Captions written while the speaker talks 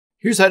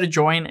Here's how to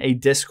join a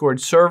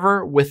Discord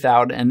server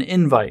without an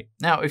invite.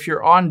 Now, if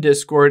you're on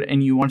Discord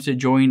and you want to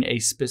join a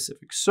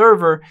specific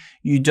server,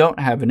 you don't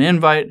have an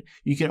invite,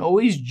 you can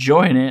always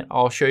join it.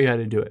 I'll show you how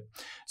to do it.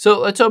 So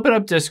let's open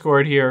up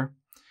Discord here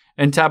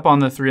and tap on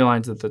the three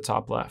lines at the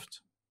top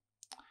left.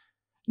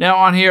 Now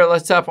on here,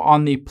 let's tap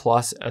on the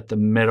plus at the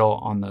middle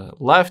on the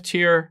left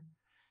here.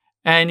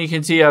 And you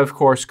can see, of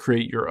course,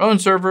 create your own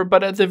server,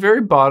 but at the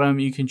very bottom,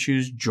 you can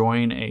choose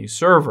join a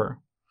server.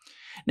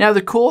 Now,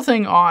 the cool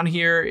thing on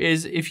here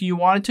is if you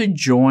wanted to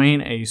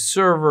join a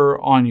server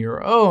on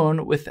your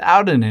own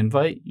without an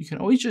invite, you can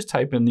always just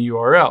type in the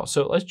URL.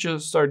 So let's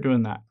just start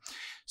doing that.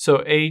 So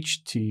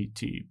HTTPS,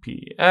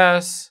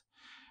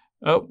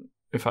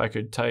 if I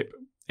could type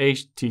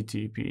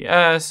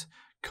HTTPS://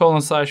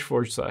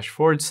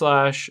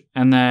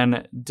 and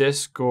then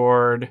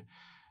discord.gg/.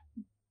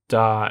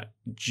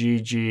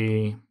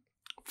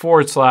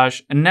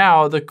 And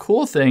now the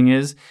cool thing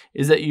is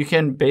that you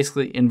can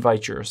basically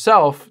invite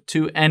yourself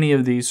to any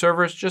of these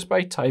servers just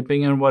by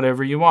typing in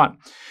whatever you want.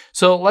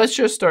 So let's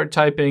just start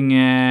typing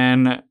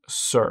in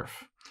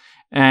surf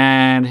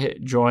and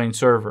hit join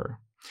server.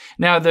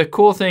 Now the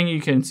cool thing, you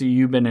can see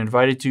you've been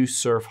invited to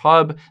Surf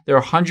Hub. There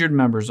are 100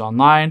 members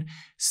online,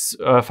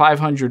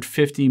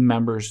 550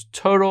 members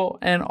total,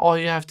 and all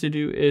you have to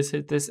do is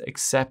hit this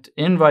accept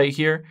invite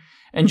here.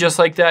 And just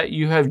like that,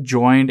 you have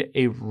joined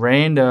a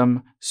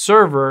random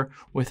server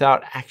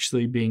without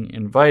actually being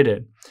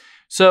invited.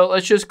 So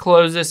let's just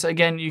close this.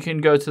 Again, you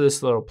can go to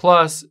this little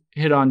plus,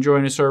 hit on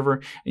join a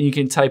server, and you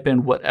can type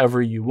in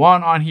whatever you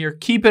want on here.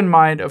 Keep in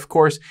mind, of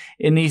course,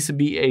 it needs to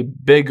be a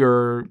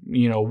bigger,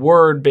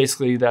 word,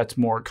 basically that's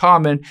more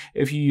common.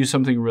 If you use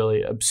something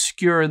really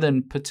obscure,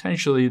 then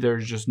potentially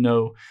there's just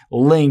no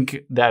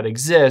link that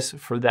exists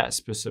for that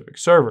specific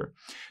server.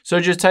 So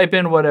just type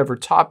in whatever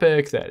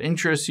topic that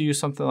interests you,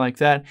 something like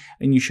that,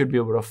 and you should be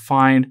able to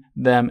find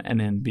them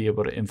and then be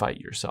able to invite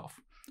yourself.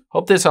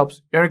 Hope this helps.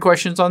 If you have any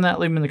questions on that,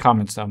 leave them in the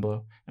comments down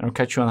below, and I'll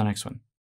catch you on the next one.